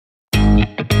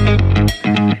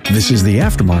This is the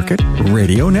Aftermarket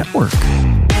Radio Network.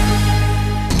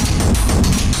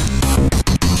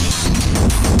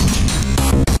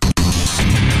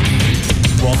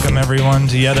 Welcome, everyone,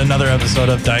 to yet another episode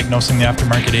of Diagnosing the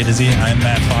Aftermarket A to Z. I'm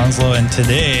Matt Fonslow, and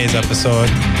today's episode,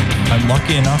 I'm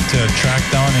lucky enough to have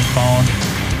tracked down and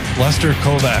found Lester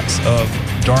Kovacs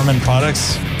of Dorman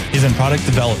Products. He's in product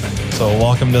development. So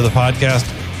welcome to the podcast.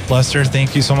 Lester,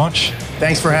 thank you so much.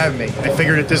 Thanks for having me. I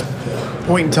figured at this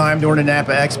point in time during the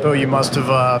Napa Expo, you must have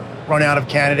run out of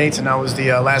candidates, and I was the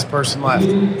last person left.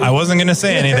 I wasn't going to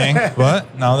say anything,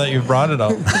 but now that you've brought it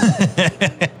up.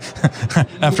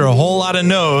 After a whole lot of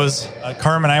no's,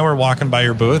 Carm and I were walking by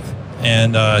your booth,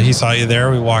 and he saw you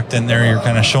there. We walked in there. You're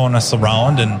kind of showing us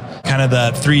around, and kind of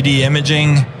that 3D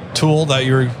imaging tool that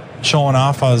you were showing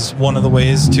off was one of the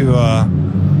ways to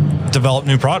develop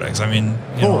new products. I mean,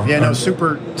 cool.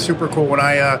 Super cool. When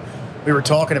we were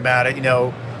talking about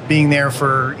it, being there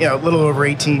for a little over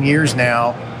 18 years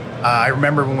now, I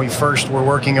remember when we first were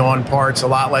working on parts, a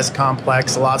lot less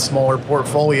complex, a lot smaller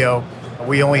portfolio.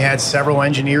 We only had several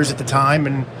engineers at the time,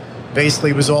 and basically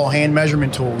it was all hand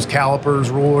measurement tools, calipers,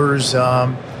 rulers.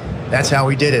 That's how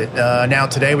we did it. Now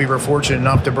today we were fortunate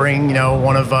enough to bring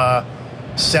one of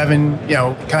 7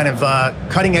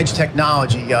 cutting edge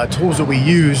technology tools that we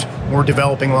use when we're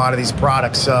developing a lot of these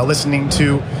products, listening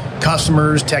to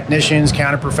customers, technicians,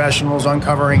 counter professionals,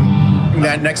 uncovering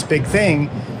that next big thing.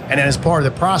 And then as part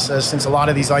of the process, since a lot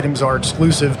of these items are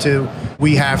exclusive to,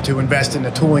 we have to invest in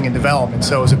the tooling and development.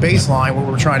 So as a baseline, what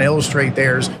we're trying to illustrate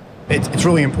there is it's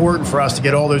really important for us to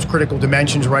get all those critical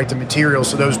dimensions right, the materials,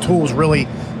 so those tools really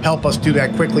help us do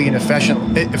that quickly and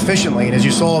efficiently. And as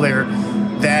you saw there,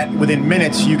 that within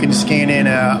minutes you can scan in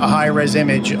a high-res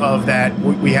image of that.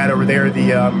 We had over there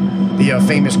the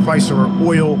famous Chrysler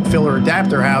oil filler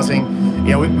adapter housing.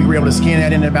 We were able to scan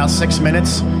that in about 6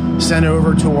 minutes, send it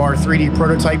over to our 3D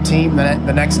prototype team. Then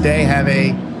the next day have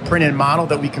a printed model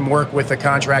that we can work with a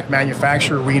contract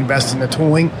manufacturer. We invest in the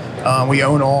tooling. We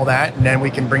own all that, and then we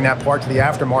can bring that part to the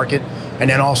aftermarket, and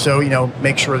then also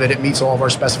make sure that it meets all of our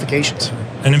specifications.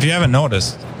 And if you haven't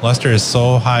noticed, Lester is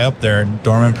so high up there,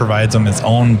 Dorman provides him its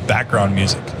own background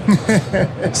music.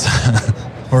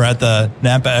 We're at the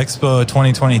Napa Expo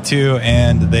 2022,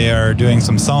 and they are doing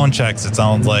some sound checks, it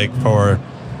sounds like, for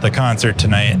the concert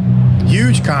tonight.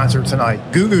 Huge concert tonight.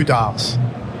 Goo Goo Dolls.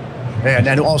 And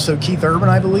then also Keith Urban,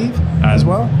 I believe, as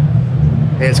well.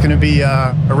 It's going to be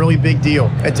a really big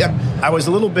deal. I was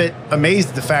a little bit amazed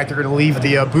at the fact they're going to leave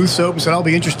the booths open, so that'll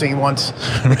be interesting once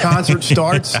the concert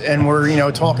starts and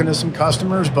we're talking to some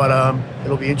customers, but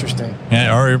it'll be interesting.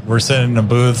 Yeah, or we're sitting in the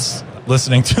booths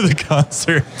listening to the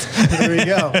concert. There you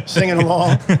go, singing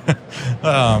along.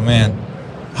 Oh, man.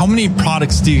 How many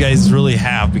products do you guys really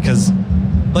have? Because,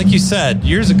 like you said,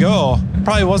 years ago, it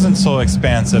probably wasn't so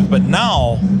expansive, but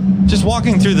now, just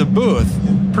walking through the booth,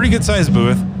 pretty good-sized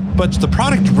booth, but the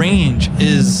product range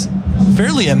is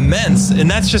fairly immense,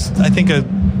 and that's just, I think, a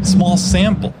small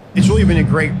sample. It's really been a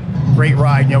great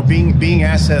ride. Being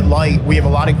asset light, we have a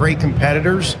lot of great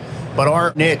competitors, but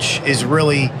our niche is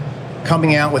really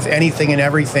coming out with anything and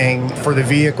everything for the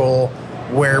vehicle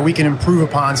where we can improve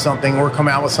upon something or come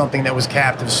out with something that was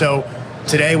captive. So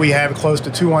today we have close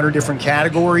to 200 different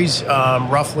categories,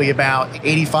 roughly about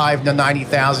 85 to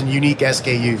 90,000 unique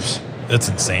SKUs. That's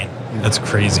insane. That's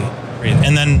crazy.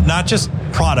 And then not just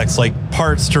products like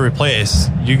parts to replace,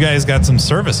 you guys got some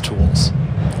service tools.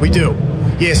 We do.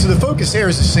 Yeah, so the focus there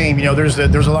is the same. There's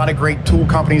a lot of great tool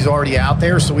companies already out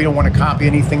there, so we don't want to copy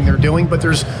anything they're doing, but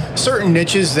there's certain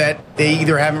niches that they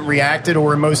either haven't reacted,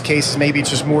 or in most cases maybe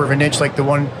it's just more of a niche, like the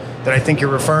one that I think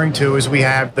you're referring to is we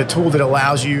have the tool that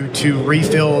allows you to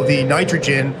refill the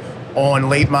nitrogen on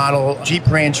late model Jeep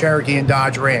Grand Cherokee and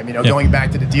Dodge Ram. Going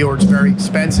back to the dealer, it's very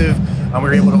expensive. We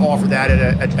were able to offer that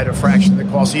at a fraction of the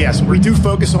cost. So yes, we do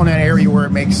focus on that area where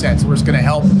it makes sense, where it's going to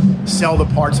help sell the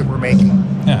parts that we're making.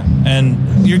 Yeah,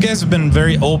 and you guys have been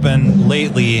very open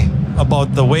lately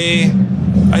about the way,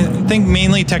 I think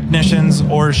mainly technicians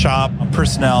or shop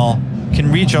personnel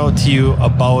can reach out to you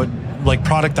about like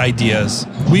product ideas.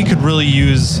 We could really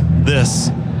use this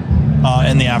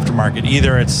in the aftermarket.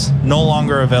 Either it's no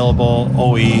longer available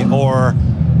OE or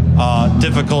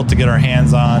difficult to get our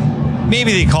hands on.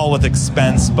 Maybe they call with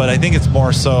expense, but I think it's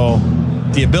more so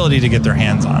the ability to get their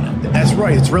hands on it. That's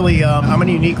right. It's really, I'm in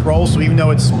a unique role, so even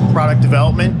though it's product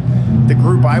development, the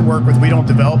group I work with, we don't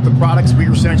develop the products.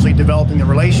 We're essentially developing the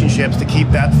relationships to keep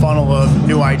that funnel of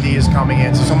new ideas coming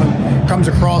in. So someone comes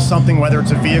across something, whether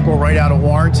it's a vehicle right out of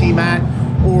warranty, Matt,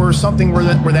 or something where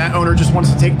that owner just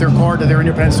wants to take their car to their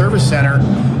independent service center.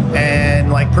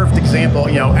 And like perfect example,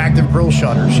 active grill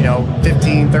shutters,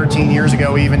 15, 13 years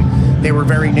ago even, they were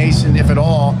very nascent, if at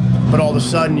all. But all of a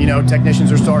sudden,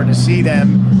 technicians are starting to see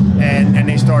them, and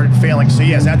they started failing. So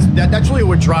yes, that's really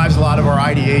what drives a lot of our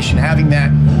ideation, having that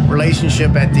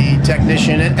relationship at the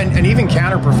technician and even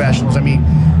counter professionals. I mean,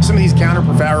 some of these counter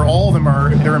professionals, all of them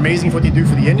they're amazing for what they do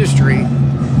for the industry,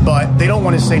 but they don't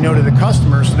want to say no to the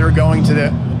customer, so they're going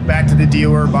back to the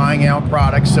dealer, buying out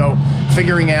products. So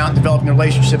figuring out and developing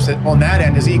relationships on that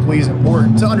end is equally as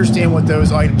important to understand what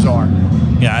those items are.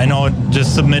 Yeah, I know,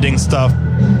 just submitting stuff,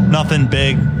 nothing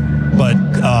big, but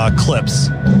clips.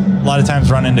 A lot of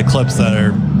times run into clips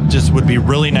that would be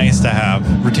really nice to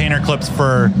have. Retainer clips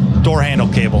for door handle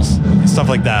cables, stuff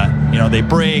like that. They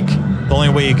break. The only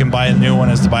way you can buy a new one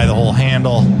is to buy the whole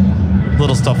handle.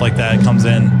 Little stuff like that comes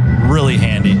in really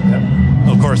handy.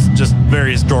 Yep. Of course, just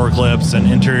various door clips and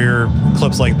interior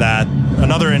clips like that.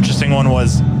 Another interesting one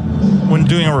was when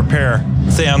doing a repair,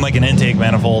 say on like an intake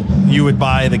manifold, you would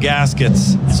buy the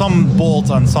gaskets. Some bolts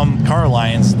on some car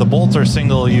lines, the bolts are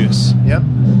single use. Yep.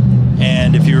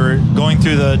 And if you're going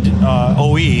through the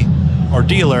OE or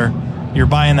dealer, you're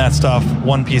buying that stuff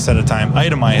one piece at a time,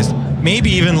 itemized.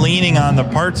 Maybe even leaning on the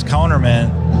parts counterman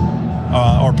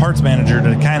or parts manager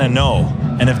to kind of know.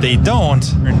 And if they don't,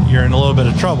 you're in a little bit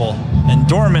of trouble. And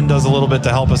Dorman does a little bit to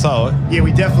help us out. Yeah,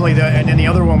 we definitely do. And then the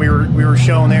other one we were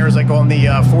showing there is like on the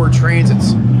Ford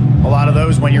Transits. A lot of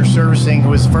those, when you're servicing,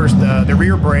 was first the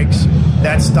rear brakes,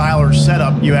 that styler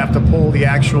setup, you have to pull the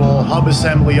actual hub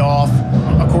assembly off,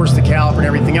 of course the caliper and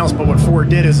everything else. But what Ford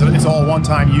did is it's all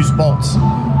one-time use bolts.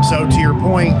 So to your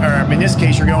point, or in this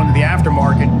case, you're going to the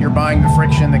aftermarket, you're buying the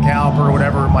friction, the caliper, or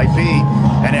whatever it might be,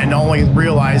 and then only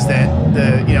realize that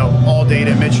the All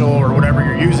Data Mitchell or whatever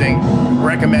you're using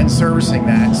recommends servicing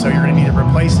that. So you're going to need to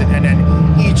replace it, and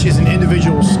then each is an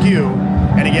individual SKU.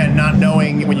 And again, not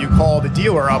knowing when you call the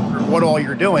dealer up what all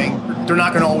you're doing, they're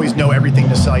not going to always know everything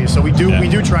to sell you. So we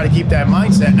do try to keep that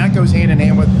mindset, and that goes hand in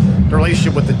hand with the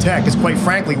relationship with the tech. Because quite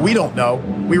frankly, we don't know.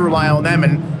 We rely on them,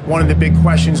 and one of the big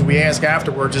questions we ask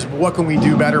afterwards is, what can we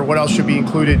do better? What else should be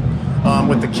included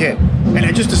with the kit? And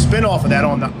then just to spin off of that,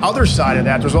 on the other side of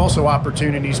that, there's also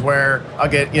opportunities where I'll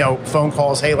get phone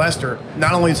calls. Hey, Lester,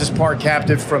 not only is this part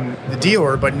captive from the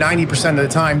dealer, but 90% of the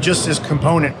time, just this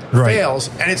component fails,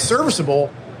 and it's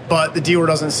serviceable, but the dealer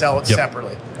doesn't sell it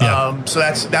separately. Yeah. So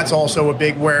that's also a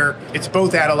big where it's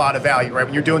both add a lot of value, right?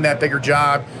 When you're doing that bigger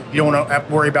job, you don't want to have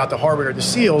to worry about the hardware or the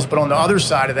seals, but on the other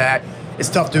side of that, it's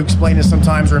tough to explain to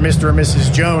sometimes, or Mr. or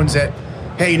Mrs. Jones, that,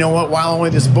 hey, you know what, while only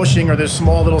this bushing or this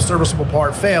small little serviceable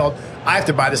part failed, I have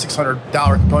to buy the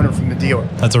 $600 component from the dealer.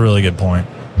 That's a really good point.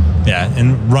 Yeah,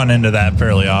 and run into that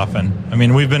fairly often. I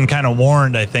mean, we've been kind of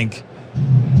warned, I think,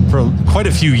 for quite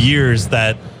a few years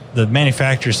that the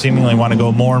manufacturers seemingly want to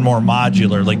go more and more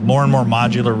modular, like more and more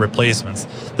modular replacements.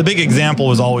 The big example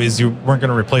was always you weren't going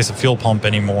to replace a fuel pump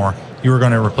anymore. You were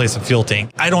going to replace a fuel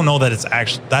tank. I don't know that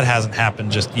that hasn't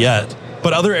happened just yet.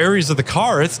 But other areas of the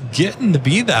car, it's getting to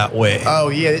be that way. Oh,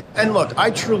 yeah. And look, I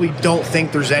truly don't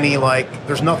think there's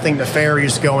there's nothing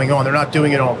nefarious going on. They're not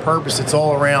doing it on purpose. It's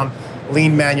all around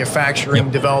lean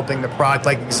manufacturing, developing the product.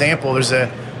 Like example,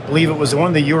 I believe it was one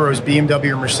of the Euros,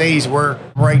 BMW or Mercedes, we're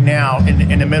right now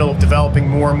in the middle of developing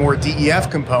more and more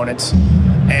DEF components.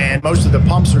 And most of the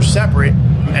pumps are separate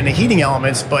and the heating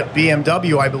elements, but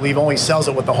BMW, I believe, only sells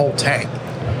it with the whole tank,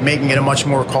 making it a much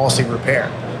more costly repair.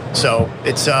 So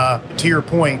it's, to your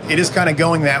point, it is kind of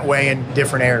going that way in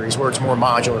different areas where it's more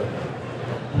modular.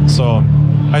 So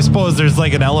I suppose there's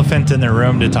like an elephant in the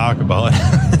room to talk about.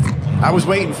 I was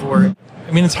waiting for it.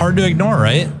 I mean, it's hard to ignore,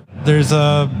 right? There's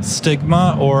a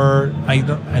stigma, or I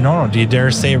don't know, do you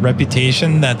dare say a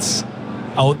reputation that's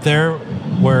out there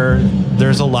where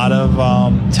there's a lot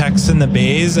of techs in the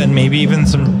bays and maybe even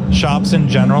some shops in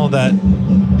general that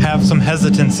have some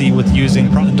hesitancy with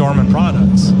using Dorman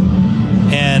products.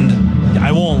 And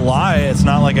I won't lie, it's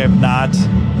not like I've not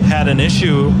had an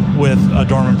issue with a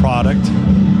Dorman product,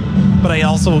 but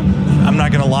I'm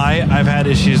not going to lie, I've had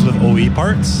issues with OE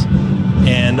parts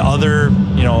and other,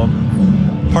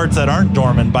 parts that aren't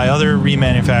Dorman by other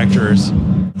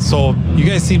remanufacturers. So you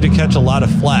guys seem to catch a lot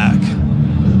of flack.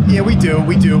 Yeah, we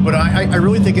do. But I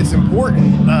really think it's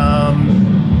important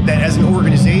that as an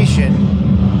organization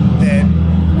that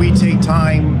we take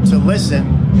time to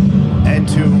listen and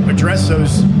to address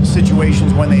those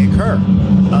situations when they occur.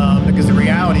 Because the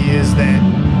reality is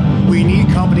that we need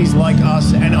companies like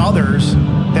us and others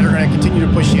that are going to continue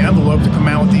to push the envelope to come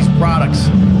out with these products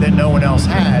that no one else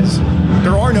has.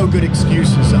 There are no good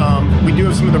excuses. we do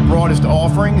have some of the broadest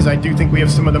offerings. I do think we have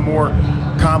some of the more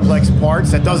complex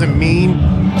parts. That doesn't mean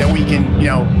that we can,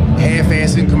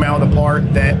 half-ass and come out with a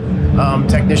part that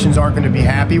technicians aren't going to be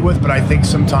happy with, but I think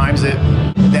sometimes that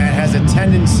has a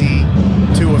tendency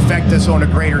to affect us on a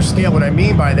greater scale. What I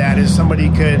mean by that is somebody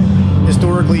could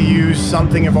historically use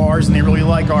something of ours and they really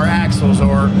like our axles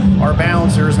or our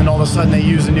balancers, and all of a sudden they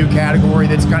use a new category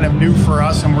that's kind of new for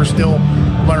us and we're still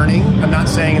learning. I'm not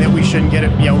saying that we shouldn't get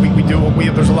it.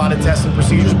 There's a lot of tests and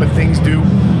procedures, but things do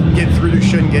get through that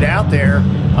shouldn't get out there.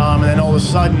 And then all of a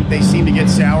sudden they seem to get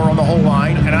sour on the whole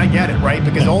line, and I get it, right?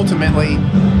 Because ultimately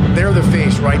they're the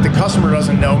face, right? The customer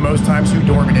doesn't know most times who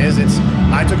Dorman is.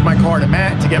 I took my car to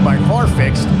Matt to get my car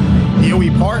fixed. The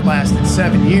OE part lasted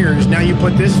 7 years. Now you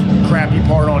put this crappy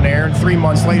part on there, and 3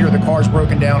 months later the car's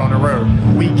broken down on the road.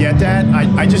 We get that.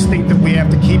 I just think that we have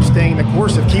to keep staying the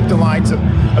course of keep the lines of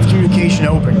communication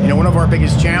open. One of our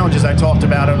biggest challenges, I talked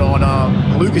about it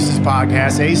on Lucas's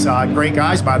podcast, ASOD, great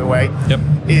guys by the way,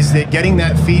 is that getting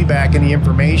that feedback and the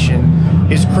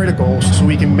information is critical so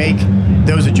we can make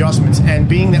those adjustments. And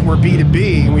being that we're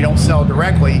B2B and we don't sell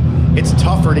directly, it's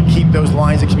tougher to keep those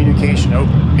lines of communication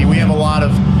open. I mean, we have a lot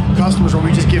of customers where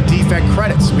we just give defect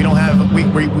credits. We don't have,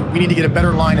 we need to get a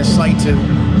better line of sight to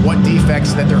what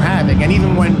defects that they're having. And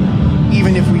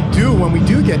even if when we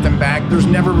do get them back, there's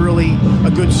never really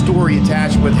a good story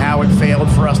attached with how it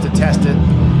failed for us to test it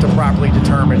to properly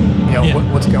determine,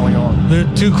 what's going on. There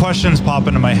are two questions pop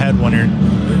into my head when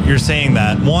you're saying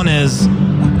that. One is,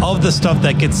 of the stuff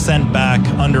that gets sent back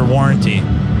under warranty,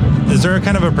 is there a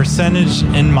kind of a percentage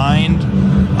in mind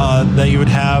that you would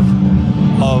have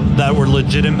that were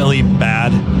legitimately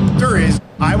bad? There is.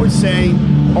 I would say,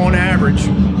 on average,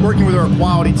 working with our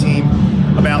quality team,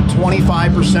 about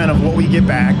 25% of what we get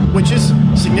back, which is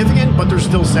significant, but there's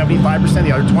still 75%.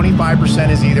 The other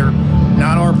 25% is either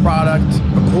not our product,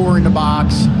 a core in the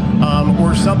box,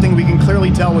 or something we can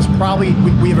clearly tell was probably,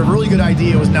 we have a really good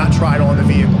idea it was not tried on the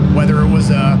vehicle. Whether it was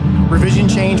a revision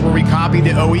change where we copied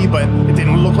the OE, but it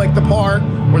didn't look like the part,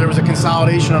 or there was a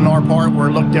consolidation on our part where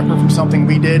it looked different from something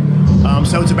we did.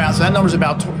 So that number's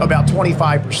about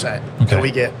 25% that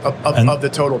we get of the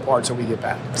total parts that we get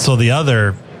back. So the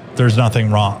other, there's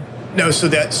nothing wrong. No, so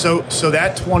that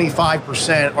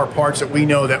 25% are parts that we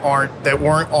know that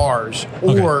weren't ours.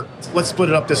 Or let's split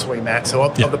it up this way, Matt. So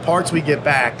of the parts we get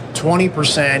back,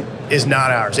 20% is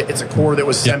not ours. It's a core that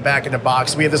was sent back in the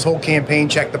box. We have this whole campaign,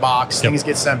 check the box. Things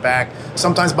get sent back.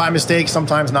 Sometimes by mistake,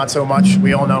 sometimes not so much.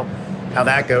 We all know how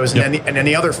that goes. And then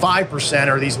the other 5%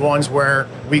 are these ones where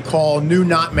we call new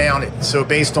not mounted. So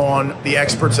based on the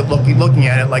experts that looking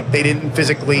at it, like they didn't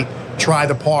physically try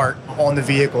the part on the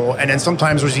vehicle, and then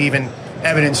sometimes there's even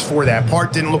evidence for that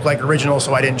part didn't look like original,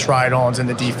 so I didn't try it on. It's in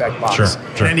the defect box. Sure.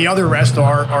 And then the other rest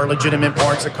are legitimate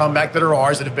parts that come back that are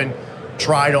ours that have been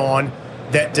tried on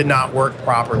that did not work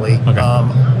properly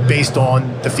based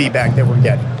on the feedback that we're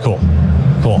getting. Cool.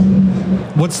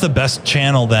 What's the best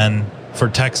channel then for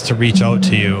techs to reach out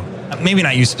to you? Maybe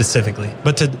not you specifically,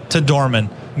 but to Dorman.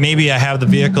 Maybe I have the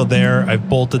vehicle there, I've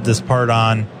bolted this part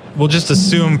on. We'll just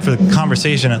assume for the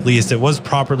conversation at least it was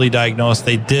properly diagnosed.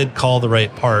 They did call the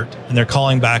right part and they're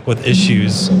calling back with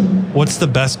issues. What's the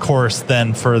best course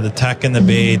then for the tech in the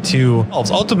bay to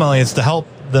ultimately it's to help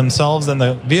themselves and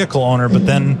the vehicle owner, but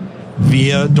then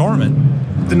via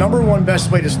Dorman? The number one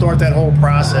best way to start that whole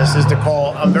process is to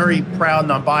call. I'm very proud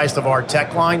and unbiased of our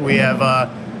tech line. We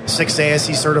have 6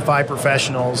 ASE certified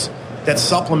professionals that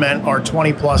supplement our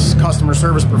 20 plus customer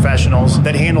service professionals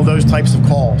that handle those types of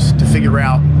calls to figure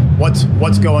out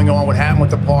what's going on, what happened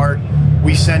with the part.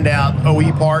 We send out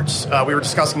OE parts. We were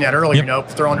discussing that earlier.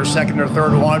 If they're on their second or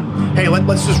third one, hey,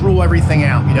 let's just rule everything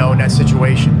out, in that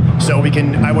situation. So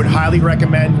I would highly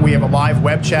recommend, we have a live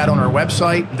web chat on our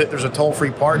website. There's a toll-free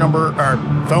part number or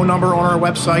phone number on our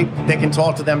website. They can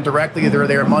talk to them directly. They're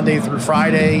there Monday through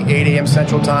Friday, 8 a.m.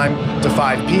 Central Time to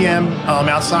 5 p.m.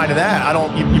 Outside of that,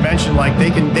 you mentioned they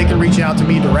can reach out to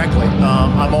me directly.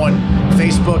 I'm on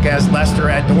Facebook as Lester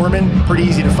at Dorman. Pretty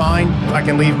easy to find. I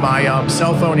can leave my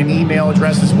cell phone and email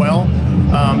address as well.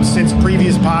 Since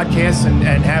previous podcasts and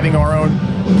having our own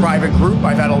private group,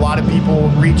 I've had a lot of people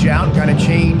reach out and kind of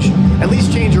change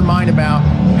your mind about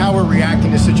how we're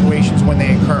reacting to situations when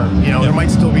they occur. There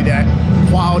might still be that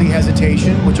quality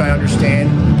hesitation, which I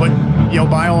understand, but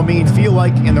by all means, feel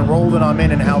like in the role that I'm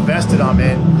in and how vested I'm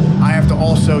in, I have to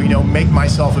also make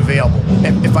myself available.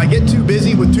 And if I get too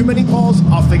busy with too many calls,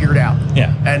 I'll figure it out.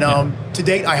 And to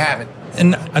date, I haven't.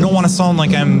 And I don't want to sound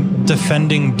like I'm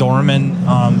defending Dorman.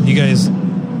 You guys,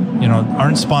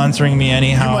 aren't sponsoring me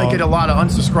anyhow. You might get a lot of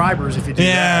unsubscribers if you do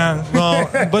that. Yeah,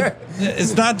 well, but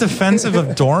it's not defensive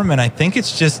of Dorman. I think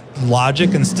it's just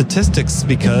logic and statistics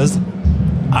because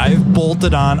I've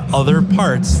bolted on other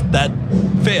parts that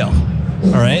fail.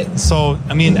 All right. So,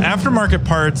 I mean, aftermarket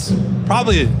parts,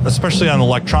 probably, especially on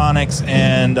electronics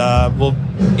and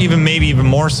maybe even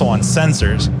more so on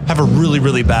sensors, have a really,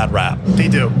 really bad rap. They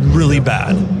do. Really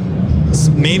bad.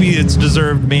 Maybe it's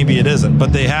deserved, maybe it isn't,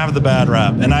 but they have the bad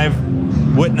rap. And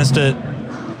I've witnessed it,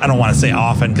 I don't want to say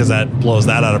often because that blows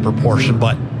that out of proportion,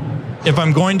 but if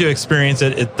I'm going to experience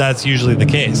it, that's usually the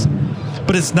case.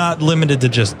 But it's not limited to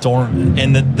just Dorman.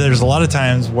 And there's a lot of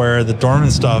times where the Dorman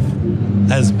stuff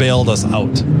has bailed us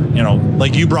out. You know,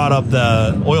 like you brought up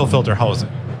the oil filter housing.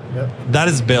 Yep. That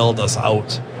has bailed us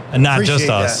out. And not Appreciate just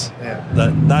us.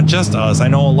 Yeah. Not just us. I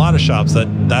know a lot of shops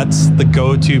that's the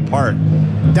go-to part.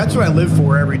 That's what I live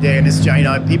for every day. And it's, you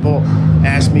know, people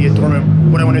ask me at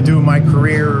Dorman what I want to do in my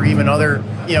career, or even other,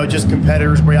 you know, just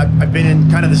competitors where I've been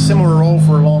in kind of the similar role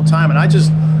for a long time. And I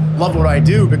just love what I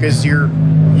do because you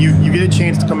get a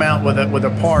chance to come out with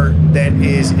a part that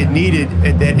is in need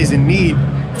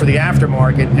for the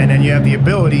aftermarket, and then you have the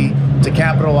ability to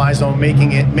capitalize on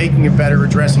making it better,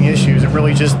 addressing issues, and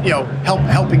really just, you know,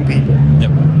 helping people.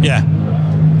 Yep.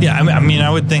 Yeah. I mean, I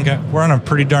would think we're on a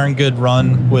pretty darn good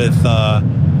run with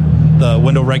the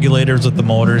window regulators with the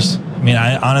motors. I mean,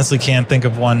 I honestly can't think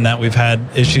of one that we've had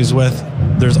issues with.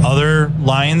 There's other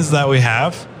lines that we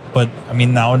have, but I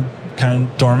mean, now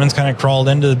Dorman's kind of crawled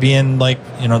into being like,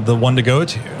 you know, the one to go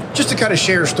to. Just to kind of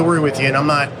share a story with you, and I'm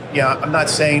not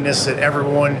saying this that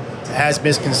everyone has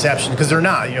misconceptions, because they're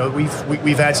not. You know,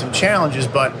 we've had some challenges,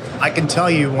 but I can tell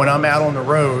you when I'm out on the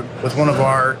road with one of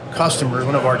our customers,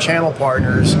 one of our channel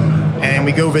partners, and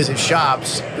we go visit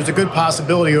shops, there's a good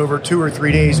possibility over 2 or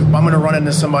 3 days I'm going to run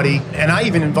into somebody, and I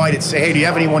even invited, say, hey, do you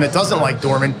have anyone that doesn't like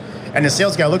Dorman? And the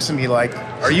sales guy looks at me like,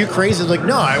 are you crazy? I was like,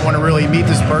 no, I want to really meet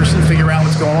this person, figure out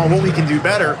what's going on, what we can do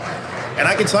better. And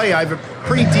I can tell you, I have a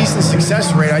pretty decent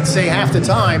success rate. I'd say half the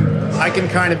time I can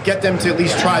kind of get them to at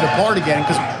least try the part again.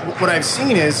 Because what I've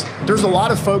seen is there's a lot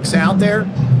of folks out there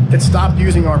that stopped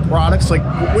using our products. Like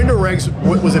window regs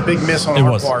was a big miss on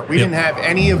our part. We didn't have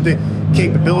any of the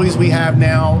capabilities we have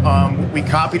now. We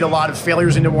copied a lot of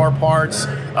failures into our parts.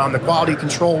 The quality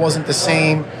control wasn't the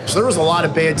same. So there was a lot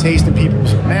of bad taste in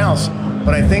people's mouths.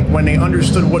 But I think when they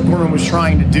understood what Dorman was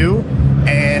trying to do,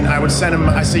 and I would send them,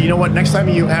 I say, you know what, next time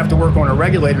you have to work on a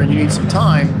regulator and you need some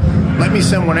time, let me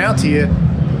send one out to you.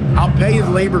 I'll pay you the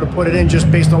labor to put it in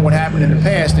just based on what happened in the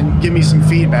past and give me some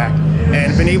feedback.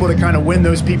 And been able to kind of win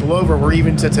those people over, where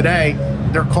even to today,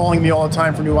 they're calling me all the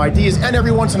time for new ideas. And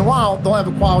every once in a while, they'll have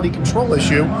a quality control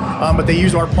issue, but they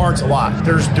use our parts a lot.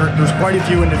 There's quite a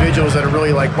few individuals that are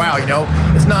really like, wow, you know,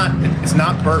 it's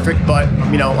not perfect, but,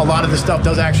 you know, a lot of the stuff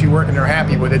does actually work and they're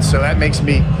happy with it. So that makes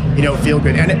me, you know, feel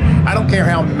good. And I don't care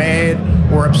how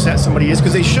mad or upset somebody is,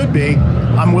 because they should be.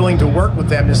 I'm willing to work with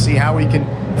them to see how we can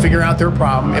figure out their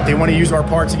problem. If they want to use our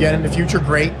parts again in the future,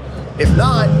 great. If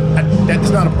not, that's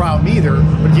not a problem either.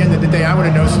 But at the end of the day, I want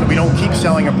to know so that we don't keep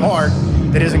selling a part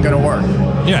that isn't going to work.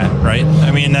 Yeah, right.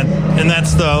 I mean,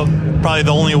 that's probably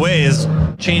the only way is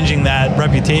changing that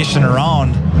reputation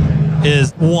around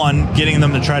is, one, getting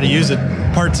them to try to use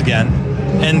parts again,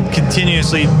 and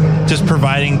continuously just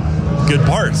providing good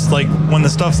parts. Like when the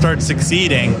stuff starts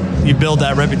succeeding, you build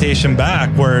that reputation back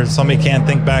where somebody can't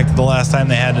think back to the last time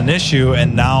they had an issue,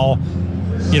 and now,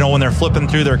 you know, when they're flipping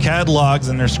through their catalogs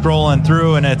and they're scrolling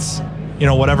through and it's, you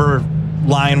know, whatever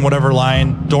line,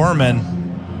 Dorman,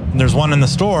 and there's one in the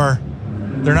store,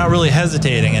 they're not really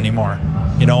hesitating anymore.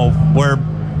 You know, where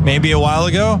maybe a while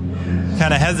ago,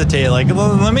 kind of hesitate, like,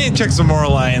 let me check some more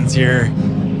lines here.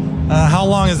 How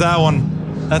long is that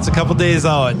one? That's a couple days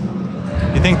out.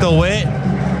 You think they'll wait?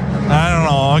 I don't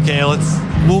know. Okay,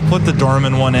 we'll put the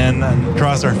Dorman one in and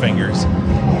cross our fingers.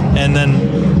 And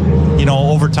then, you know,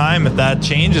 over time, if that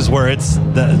changes where it's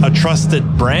a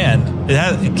trusted brand,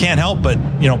 it can't help but,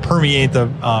 you know, permeate the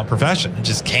profession. It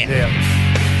just can't. Yeah.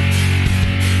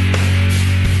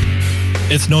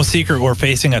 It's no secret we're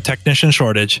facing a technician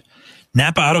shortage.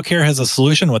 Napa Auto Care has a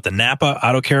solution with the Napa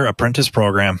Auto Care Apprentice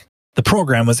Program. The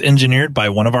program was engineered by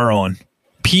one of our own.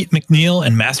 Pete McNeil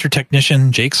and master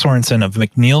technician Jake Sorensen of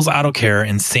McNeil's Auto Care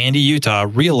in Sandy, Utah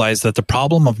realized that the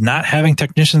problem of not having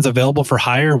technicians available for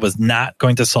hire was not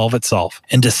going to solve itself,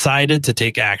 and decided to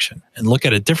take action and look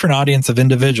at a different audience of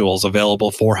individuals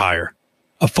available for hire.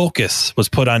 A focus was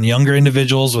put on younger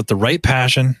individuals with the right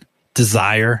passion,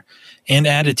 desire, and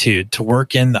attitude to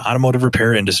work in the automotive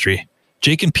repair industry.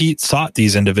 Jake and Pete sought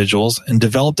these individuals and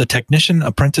developed a technician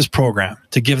apprentice program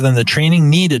to give them the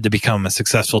training needed to become a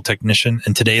successful technician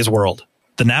in today's world.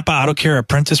 The Napa Auto Care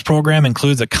Apprentice Program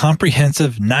includes a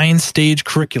comprehensive 9-stage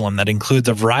curriculum that includes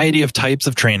a variety of types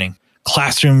of training,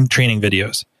 classroom training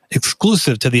videos,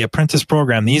 Exclusive to the apprentice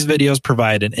program, these videos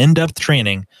provide an in-depth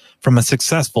training from a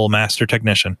successful master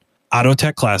technician.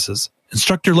 AutoTech classes,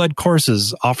 instructor-led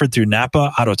courses offered through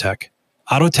Napa AutoTech.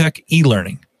 AutoTech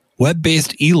e-learning,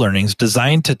 web-based e-learnings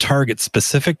designed to target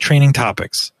specific training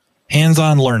topics.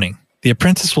 Hands-on learning. The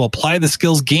apprentice will apply the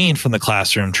skills gained from the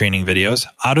classroom training videos,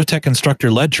 AutoTech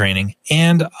instructor-led training,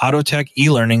 and AutoTech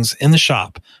e-learnings in the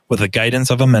shop with the guidance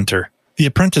of a mentor. The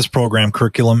apprentice program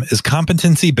curriculum is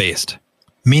competency-based,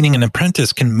 meaning an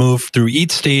apprentice can move through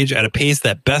each stage at a pace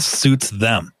that best suits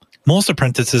them. Most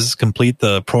apprentices complete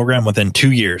the program within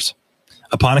 2 years.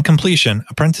 Upon completion,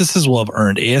 apprentices will have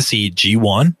earned ASE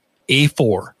G1,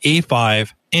 A4,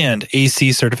 A5, and AC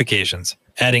certifications,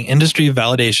 adding industry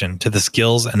validation to the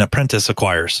skills an apprentice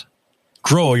acquires.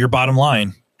 Grow your bottom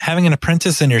line. Having an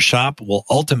apprentice in your shop will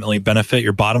ultimately benefit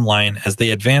your bottom line as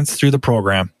they advance through the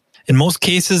program. In most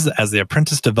cases, as the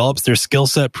apprentice develops their skill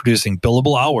set producing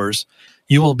billable hours,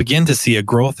 you will begin to see a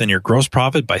growth in your gross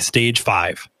profit by stage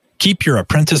 5. Keep your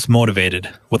apprentice motivated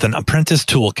with an apprentice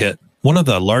toolkit. One of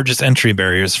the largest entry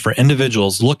barriers for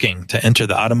individuals looking to enter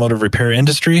the automotive repair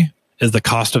industry is the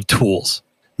cost of tools.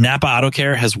 Napa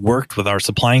AutoCare has worked with our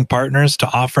supplying partners to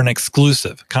offer an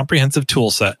exclusive, comprehensive tool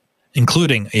set,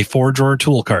 including a 4-drawer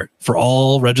tool cart for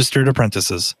all registered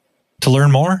apprentices. To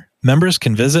learn more, members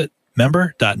can visit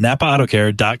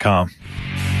member.napaautocare.com.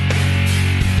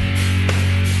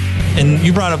 And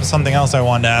you brought up something else I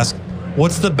wanted to ask.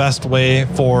 What's the best way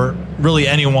for really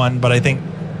anyone, but I think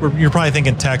you're probably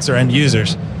thinking techs or end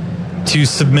users, to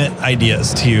submit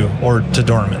ideas to you or to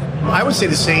Dorman? I would say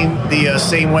the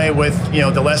same way with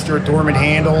the Lester at Dorman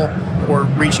handle or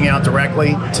reaching out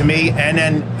directly to me, and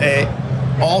then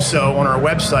also on our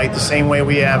website the same way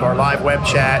we have our live web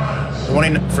chat, the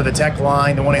one for the tech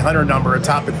line, the 1-800 number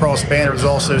atop the cross banner is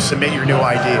also submit your new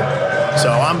idea. So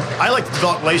I like to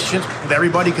develop relationships with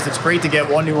everybody because it's great to get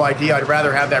one new idea. I'd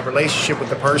rather have that relationship with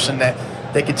the person that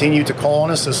they continue to call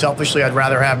on us. So selfishly, I'd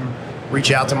rather have them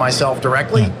reach out to myself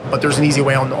directly, but there's an easy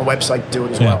way on the website to do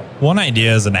it as well. One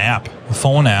idea is an app, a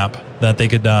phone app that they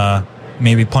could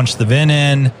maybe punch the VIN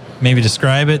in, maybe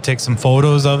describe it, take some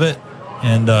photos of it,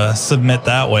 and submit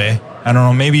that way. I don't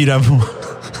know, maybe you'd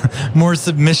have more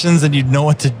submissions than you'd know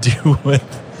what to do with.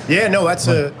 Yeah, no, that's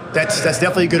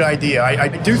definitely a good idea. I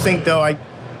do think, though, I'm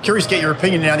curious to get your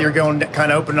opinion now that you're going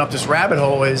kind of opening up this rabbit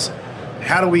hole, is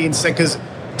how do we incent, because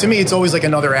to me, it's always like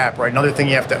another app, right? Another thing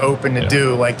you have to open to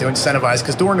do, like to incentivize.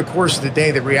 Because during the course of the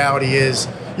day, the reality is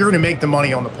you're going to make the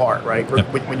money on the part, right?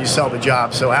 When you sell the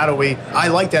job. So how do we? I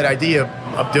like that idea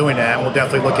of doing that, and we'll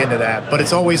definitely look into that. But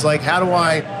it's always like, how do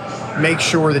I make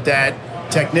sure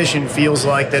that technician feels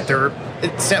like that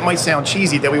it might sound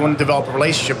cheesy that we want to develop a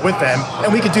relationship with them,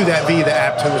 and we could do that via the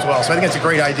app too as well. So I think that's a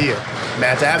great idea,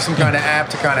 Matt, to have some kind of app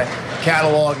to kind of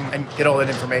catalog and get all that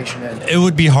information in. It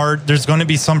would be hard. There's going to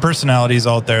be some personalities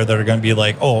out there that are going to be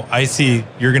like, oh, I see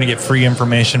you're going to get free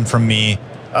information from me.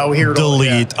 Oh, here,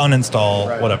 delete, uninstall,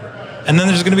 right, whatever. And then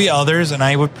there's going to be others, and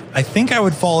I think I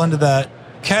would fall into that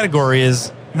category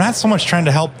is not so much trying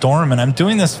to help Dorman. I'm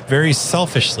doing this very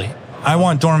selfishly. I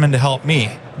want Dorman to help me.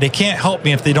 They can't help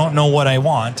me if they don't know what I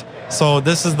want. So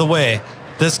this is the way.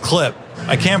 This clip,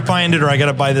 I can't find it, or I got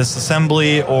to buy this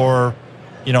assembly, or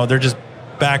they're just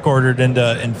back ordered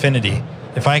into infinity.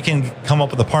 If I can come up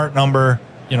with a part number,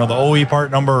 the OE part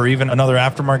number, or even another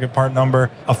aftermarket part number,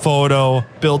 a photo,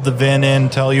 build the VIN in,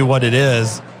 tell you what it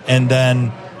is, and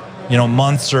then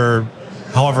months or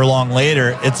however long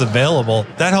later it's available,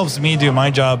 that helps me do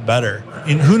my job better.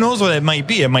 And who knows what it might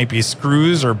be? It might be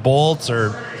screws or bolts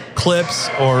or clips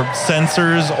or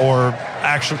sensors or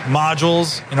actual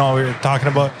modules. We were talking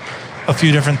about a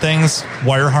few different things,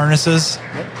 wire harnesses.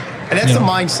 And that's the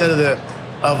mindset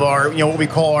of our, what we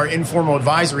call our informal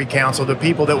advisory council, the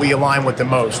people that we align with the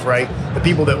most, right? The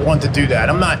people that want to do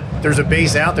that. There's a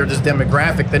base out there, this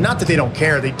demographic, that not that they don't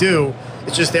care, they do.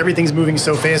 It's just everything's moving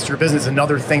so fast, your business is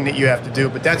another thing that you have to do.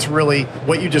 But that's really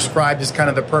what you described as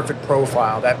kind of the perfect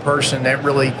profile, that person that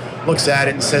really looks at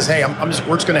it and says, hey, we're just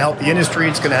going to help the industry.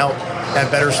 It's going to help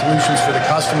have better solutions for the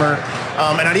customer.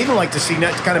 And I'd even like to see,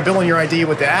 kind of building your idea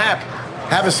with the app,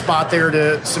 have a spot there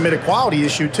to submit a quality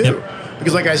issue too. Yep.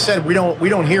 Because like I said, we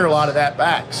don't hear a lot of that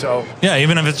back. So yeah,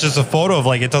 even if it's just a photo of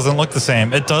it doesn't look the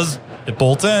same. It does, it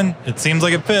bolts in, it seems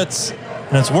like it fits,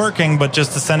 and it's working, but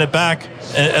just to send it back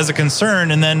as a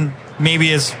concern, and then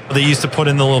maybe as they used to put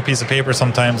in the little piece of paper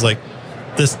sometimes, like,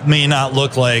 this may not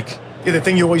look like... Yeah, the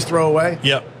thing you always throw away?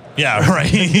 Yep. Yeah,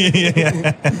 right.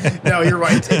 No, you're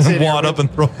right. It's wad up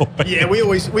and throw away. Yeah, we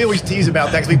always tease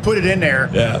about that because we put it in there,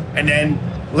 and then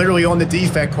literally on the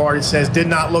defect card it says, did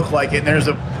not look like it, and there's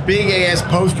a big-ass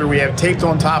poster we have taped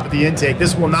on top of the intake.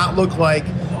 This will not look like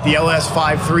the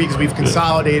LS53 because we've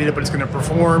consolidated it, but it's going to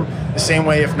perform the same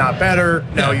way, if not better.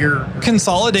 No, you're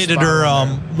consolidated, or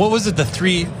what was it? The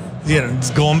 3. It's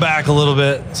going back a little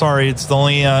bit. Sorry, it's the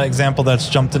only example that's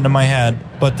jumped into my head.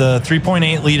 But the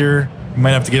 3.8 liter, you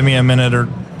might have to give me a minute or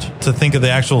to think of the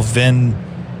actual VIN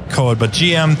code. But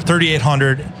GM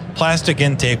 3800 plastic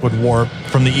intake would warp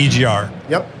from the EGR.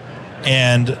 Yep.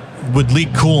 And would leak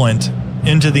coolant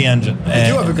into the engine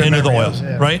and into the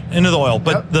oil, right? Into the oil.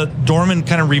 But the Dorman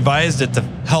kind of revised it to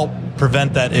help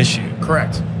prevent that issue.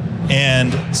 Correct.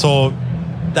 And so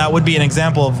that would be an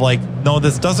example of like, no,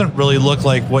 this doesn't really look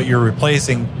like what you're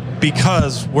replacing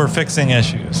because we're fixing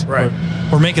issues. Right.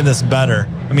 We're making this better.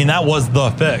 I mean, that was the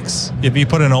fix. If you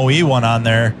put an OE one on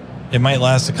there, it might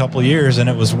last a couple of years and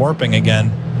it was warping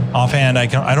again. Offhand, I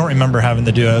don't remember having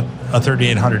to do a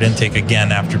 3800 intake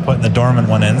again after putting the Dorman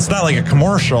one in. It's not like a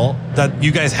commercial that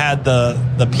you guys had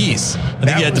the piece. I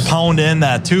think you had to pound in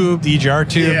that tube, the EGR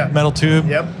tube, metal tube.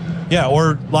 Yep. Yeah,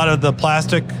 or a lot of the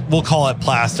plastic, we'll call it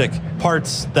plastic,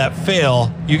 parts that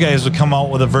fail, you guys would come out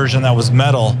with a version that was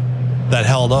metal that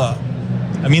held up.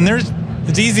 I mean,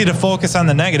 it's easy to focus on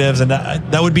the negatives, and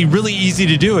that would be really easy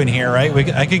to do in here, right?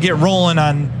 I could get rolling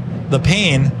on the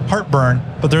pain, heartburn,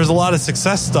 but there's a lot of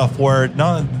success stuff where,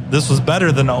 no, this was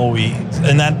better than OE.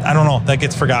 And that, I don't know, that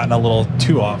gets forgotten a little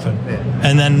too often. Yeah.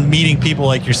 And then meeting people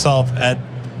like yourself at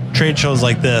trade shows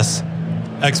like this,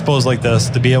 expos like this,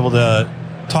 to be able to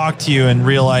talk to you and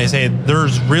realize, hey,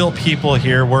 there's real people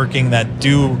here working that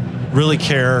do really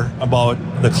care about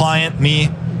the client, me,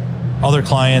 other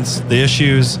clients, the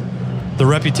issues, the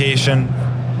reputation,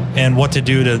 and what to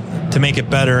do to make it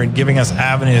better, and giving us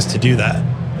avenues to do that.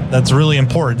 That's really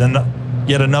important. And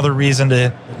yet another reason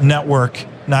to network,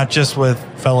 not just with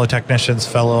fellow technicians,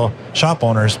 fellow shop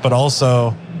owners, but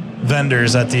also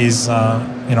vendors at these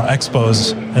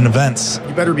expos and events.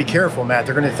 You better be careful, Matt.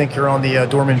 They're going to think you're on the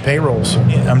Dorman payrolls.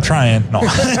 Yeah, I'm trying. No.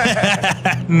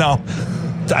 No.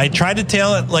 I try to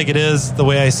tell it like it is, the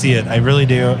way I see it. I really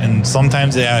do. And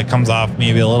sometimes, it comes off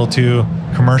maybe a little too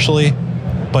commercially,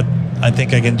 but I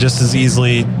think I can just as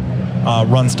easily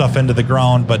run stuff into the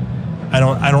ground, but I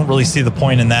don't really see the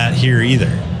point in that here either.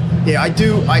 Yeah, I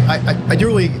do. I do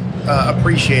really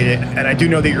appreciate it, and I do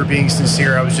know that you're being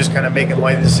sincere. I was just kind of making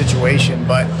light of the situation,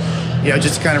 but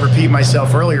just to kind of repeat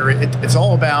myself earlier, it's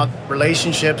all about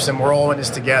relationships, and we're all in this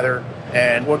together.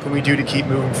 And what can we do to keep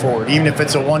moving forward? Even if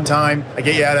it's a one-time, I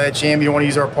get you out of that jam, you don't want to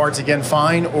use our parts again,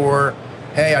 fine. Or,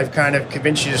 hey, I've kind of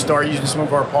convinced you to start using some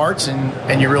of our parts,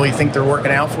 and you really think they're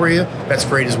working out for you. That's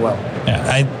great as well.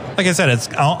 Yeah, like I said, it's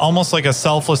almost like a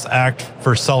selfless act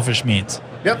for selfish means.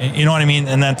 Yep. You know what I mean?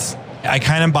 And I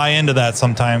kind of buy into that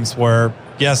sometimes, where,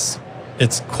 yes,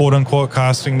 it's quote unquote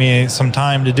costing me some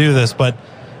time to do this, but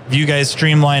if you guys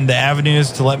streamline the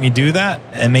avenues to let me do that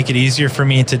and make it easier for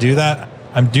me to do that,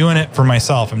 I'm doing it for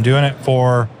myself. I'm doing it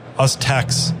for us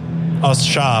techs, us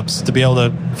shops, to be able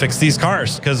to fix these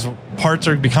cars, because parts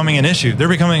are becoming an issue. They're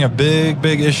becoming a big,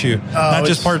 big issue. Not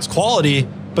just parts quality,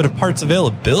 but parts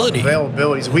availability.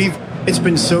 It's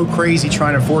been so crazy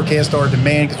trying to forecast our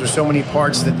demand because there's so many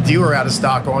parts that the dealer out of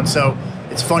stock on. So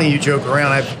it's funny you joke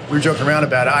around. We were joking around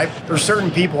about it. There's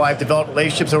certain people I've developed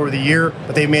relationships over the year,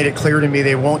 but they've made it clear to me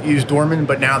they won't use Dorman.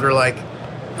 But now they're like,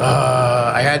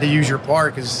 I had to use your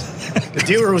part because the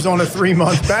dealer was on a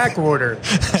 3-month back order.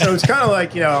 So it's kind of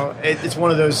like, it's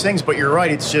one of those things. But you're right.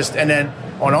 It's just, and then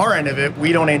on our end of it,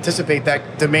 we don't anticipate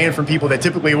that demand from people that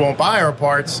typically won't buy our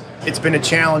parts. It's been a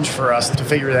challenge for us to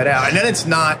figure that out. And then it's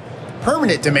not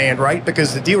permanent demand, right?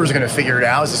 Because the dealer's going to figure it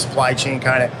out as the supply chain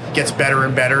kind of gets better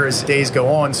and better as days go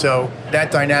on. So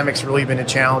that dynamic's really been a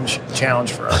challenge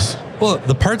for us. Well,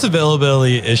 the parts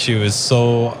availability issue is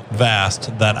so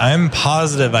vast that I'm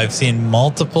positive I've seen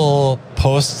multiple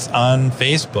posts on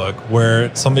Facebook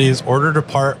where somebody's ordered a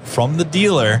part from the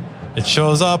dealer. It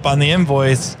shows up on the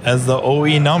invoice as the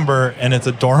OE number, and it's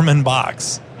a Dorman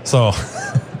box. So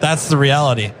that's the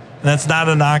reality. And that's not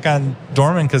a knock on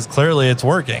Dorman, because clearly it's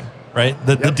working, right?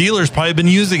 The dealer's probably been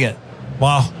using it.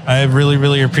 Wow. I really,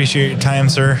 really appreciate your time,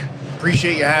 sir.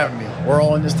 Appreciate you having me. We're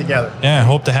all in this together. Yeah, I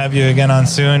hope to have you again on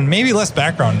soon. Maybe less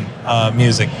background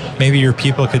music. Maybe your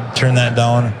people could turn that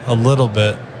down a little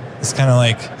bit. It's kind of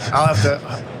like... I'll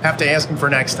have to ask him for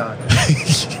next time.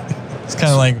 It's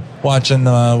kind of like watching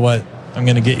what I'm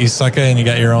Gonna Get You Sucker, and you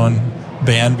got your own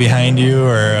band behind you,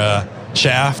 or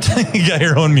Shaft. You got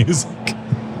your own music.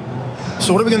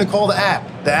 So what are we going to call the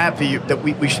app? The app that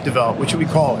we should develop. What should we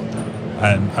call it?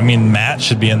 I mean, Matt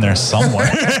should be in there somewhere.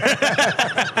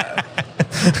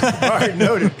 All right,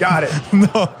 noted. Got it.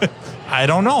 No, I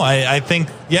don't know. I think,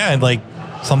 like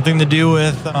something to do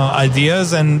with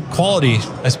ideas and quality.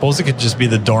 I suppose it could just be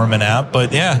the Dorman app,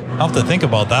 but yeah, I'll have to think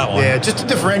about that one. Yeah, just to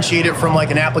differentiate it from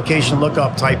like an application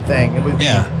lookup type thing. It would be,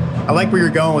 I like where you're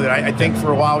going with it. I think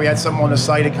for a while we had something on the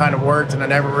site that kind of worked, and I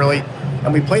never really,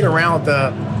 and we played around with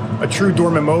a true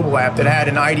Dorman mobile app that had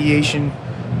an ideation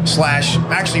 /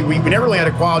 actually we never really had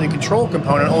a quality control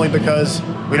component, only because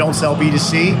we don't sell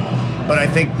B2C. But I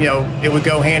think, it would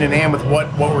go hand in hand with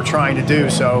what we're trying to do.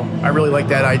 So I really like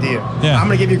that idea. Yeah. I'm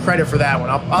going to give you credit for that one.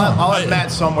 I'll have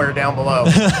Matt somewhere down below.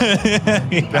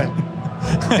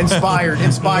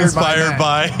 Inspired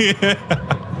by.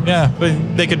 Yeah,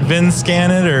 but they could VIN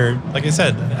scan it, or like I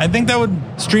said, I think that would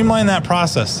streamline that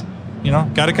process.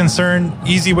 Got a concern,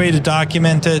 easy way to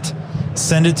document it,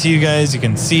 send it to you guys. You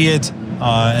can see it,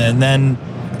 and then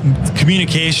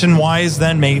communication-wise,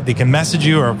 then they can message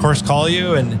you or, of course, call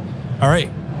you and, all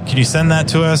right, can you send that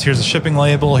to us? Here's a shipping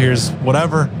label. Here's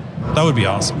whatever. That would be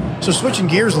awesome. So switching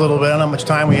gears a little bit, I don't know how much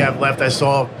time we have left. I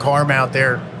saw Carm out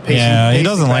there pacing, he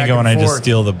doesn't like it when I just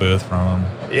steal the booth from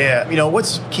him. Yeah,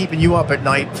 what's keeping you up at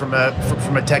night from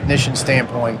a technician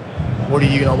standpoint? What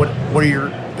are your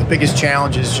biggest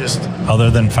challenges? Just other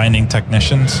than finding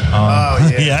technicians?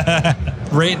 Yeah.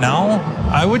 Right now,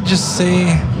 I would just say,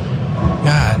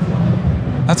 God,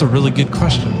 that's a really good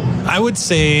question. I would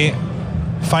say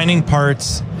finding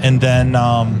parts, and then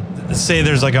say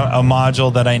there's like a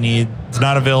module that I need. It's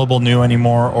not available new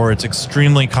anymore, or it's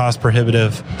extremely cost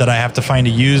prohibitive that I have to find a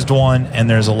used one, and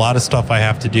there's a lot of stuff I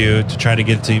have to do to try to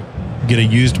get a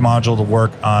used module to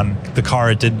work on the car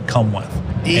it didn't come with.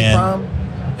 EEPROM?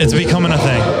 It's becoming a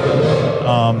thing.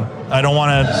 I don't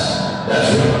want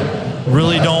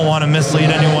to mislead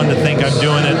anyone to think I'm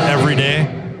doing it every day,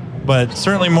 but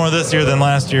certainly more this year than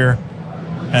last year.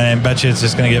 And I bet you it's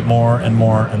just going to get more and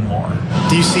more and more.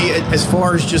 Do you see, as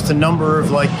far as just the number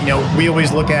of, we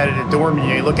always look at it at Dorman,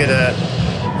 you look at a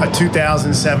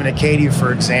 2007 Acadia,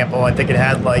 for example, I think it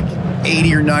had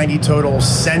 80 or 90 total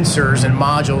sensors and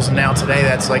modules, and now today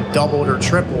that's doubled or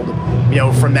tripled.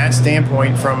 From that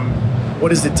standpoint, from what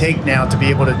does it take now to be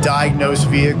able to diagnose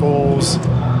vehicles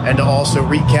and to also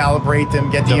recalibrate them,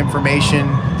 get the information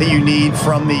that you need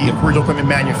from the original equipment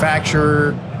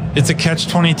manufacturer? It's a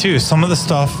catch-22. Some of the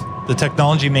stuff, the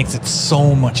technology makes it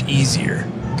so much easier.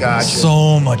 Gotcha.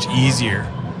 So much easier.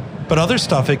 But other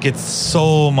stuff, it gets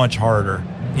so much harder.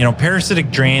 Parasitic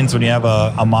drains, when you have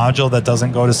a module that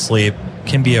doesn't go to sleep,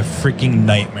 can be a freaking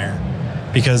nightmare.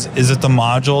 Because is it the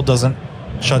module doesn't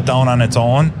shut down on its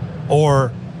own,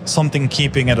 or something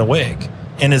keeping it awake?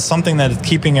 And is something that is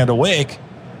keeping it awake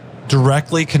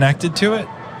directly connected to it,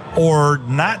 or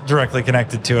not directly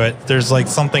connected to it? There's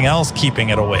something else keeping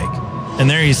it awake. And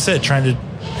there you sit trying to,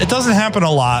 it doesn't happen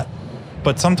a lot,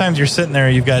 but sometimes you're sitting there,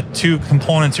 you've got two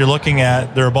components you're looking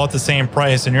at, they're about the same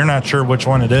price, and you're not sure which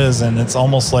one it is, and it's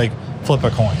almost like flip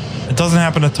a coin. It doesn't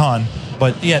happen a ton,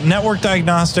 but yeah, network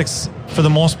diagnostics, for the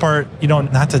most part,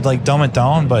 not to dumb it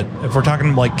down, but if we're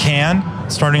talking CAN,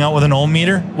 starting out with an ohm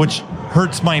meter, which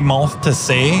hurts my mouth to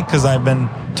say because I've been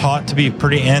taught to be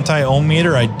pretty anti-ohm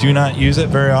meter. I do not use it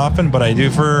very often, but I do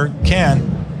for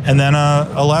CAN. And then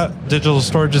a digital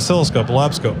storage oscilloscope, a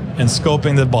lab scope, and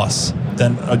scoping the bus.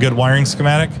 Then a good wiring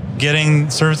schematic, getting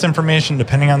service information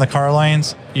depending on the car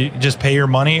lines. You just pay your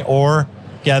money, or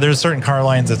there's certain car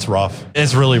lines that's rough.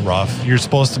 It's really rough. You're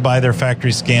supposed to buy their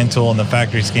factory scan tool, and the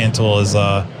factory scan tool is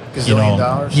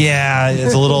 $1,000,000. Yeah,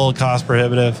 it's a little cost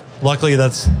prohibitive. Luckily,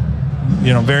 that's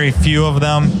very few of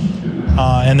them,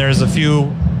 and there's a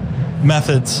few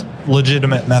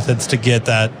legitimate methods to get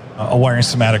that a wiring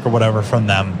schematic or whatever from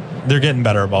them. They're getting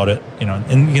better about it,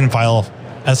 and you can file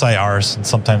SIRs, and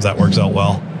sometimes that works out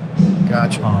well.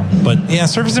 Gotcha. But yeah,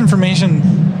 service information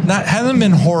hasn't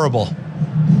been horrible.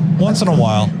 Once in a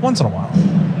while.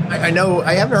 I know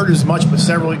I haven't heard as much, but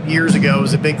several years ago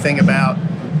was a big thing about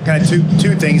kind of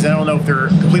two things. I don't know if they're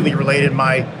completely related.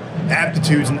 My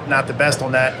aptitude's not the best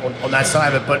on that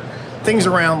side of it, but things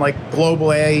around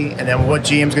Global A, and then what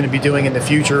GM's going to be doing in the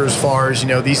future as far as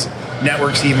these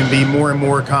networks even be more and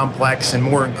more complex and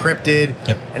more encrypted.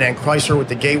 Yep. And then Chrysler with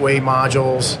the gateway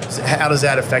modules. How does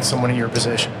that affect someone in your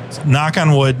position? Knock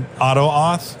on wood, auto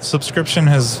auth subscription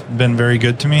has been very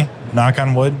good to me. Knock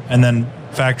on wood. And then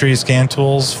factory scan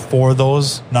tools for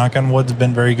those, knock on wood, have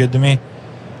been very good to me.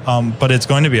 But it's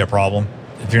going to be a problem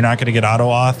if you're not going to get auto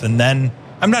auth. And then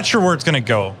I'm not sure where it's going to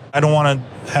go. I don't want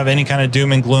to have any kind of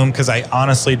doom and gloom because I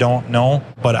honestly don't know.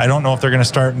 But I don't know if they're going to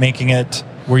start making it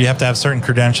where you have to have certain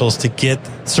credentials to get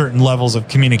certain levels of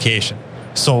communication.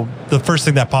 So the first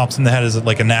thing that pops in the head is a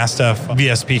NASTF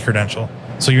VSP credential.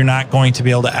 So you're not going to be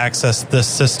able to access this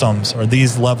systems or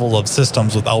these level of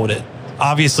systems without it.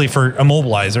 obviously for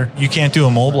immobilizer, you can't do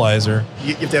immobilizer.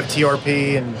 You have to have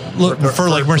TRP and For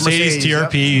like Mercedes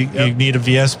TRP, yep. you need a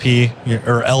VSP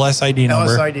or LSID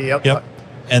number. LSID, yep.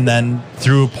 And then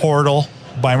through a portal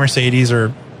by Mercedes,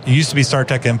 or it used to be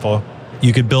StarTech Info,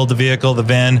 you could build the vehicle, the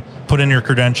VIN, put in your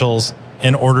credentials,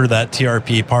 and order that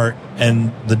TRP part,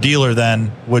 and the dealer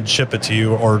then would ship it to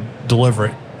you or deliver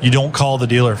it. You don't call the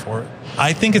dealer for it.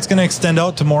 I think it's going to extend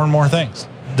out to more and more things.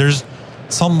 There's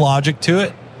some logic to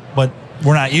it, but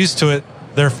we're not used to it.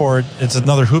 Therefore, it's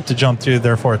another hoop to jump through.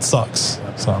 Therefore, it sucks.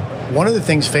 So one of the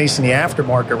things facing the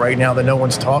aftermarket right now that no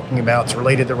one's talking about, it's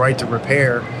related to right to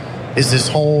repair, is this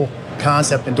whole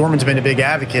concept, and Dorman's been a big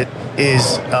advocate,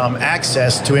 is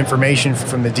access to information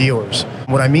from the dealers.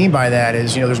 What I mean by that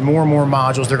is, there's more and more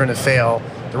modules that are going to fail.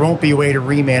 There won't be a way to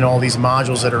reman all these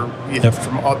modules that are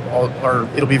or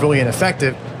it'll be really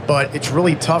ineffective. But it's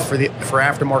really tough for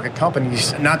aftermarket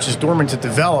companies, not just Dorman, to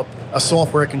develop a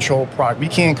software-controlled product. We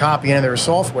can't copy any of their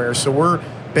software, so we're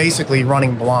basically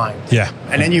running blind. Yeah.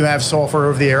 And then you have software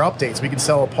over-the-air updates. We can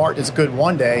sell a part that's good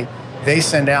one day. They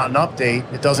send out an update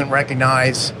that doesn't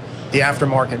recognize the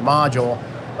aftermarket module.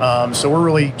 So we're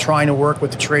really trying to work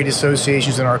with the trade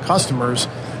associations and our customers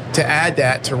to add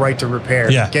that to right to repair.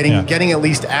 Getting at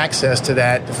least access to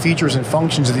that, the features and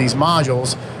functions of these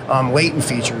modules, latent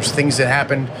features, things that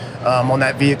happen on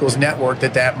that vehicle's network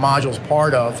that module's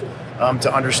part of,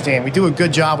 to understand. We do a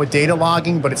good job with data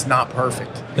logging, but it's not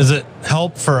perfect. Does it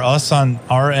help for us on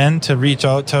our end to reach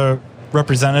out to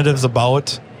representatives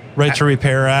about Right to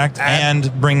Repair Act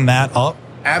and bring that up?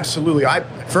 Absolutely.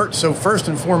 So first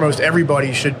and foremost,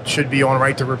 everybody should be on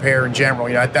right to repair in general.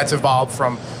 That's evolved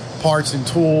from parts and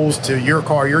tools to your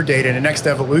car, your data. And the next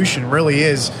evolution really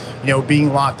is,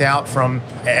 being locked out from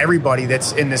everybody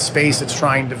that's in this space that's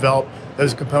trying to develop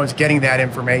those components, getting that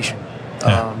information.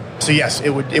 Yeah. So yes,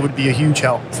 it would be a huge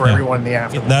help for everyone in the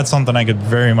aftermarket. That's something I could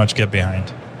very much get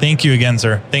behind. Thank you again,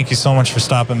 sir. Thank you so much for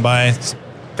stopping by,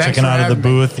 checking out of the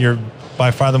booth. You're by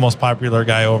far the most popular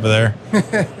guy over there.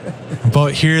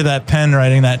 But hear that pen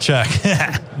writing that check.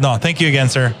 No, thank you again,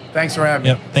 sir. Thanks for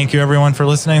having me. Thank you, everyone, for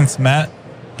listening. It's Matt,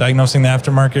 Diagnosing the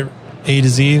Aftermarket A to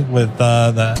Z with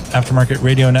the Aftermarket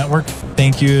Radio Network.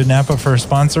 Thank you, Napa, for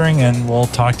sponsoring, and we'll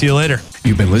talk to you later.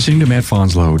 You've been listening to Matt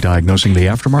Fanslow, Diagnosing the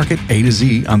Aftermarket A to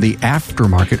Z on the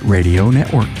Aftermarket Radio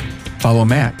Network. Follow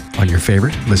Matt on your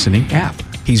favorite listening app.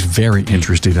 He's very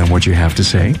interested in what you have to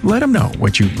say. Let him know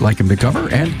what you'd like him to cover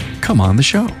and come on the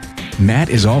show. Matt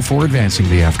is all for advancing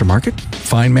the aftermarket.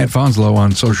 Find Matt Fanslow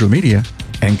on social media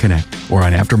and connect or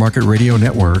on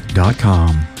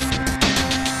aftermarketradionetwork.com.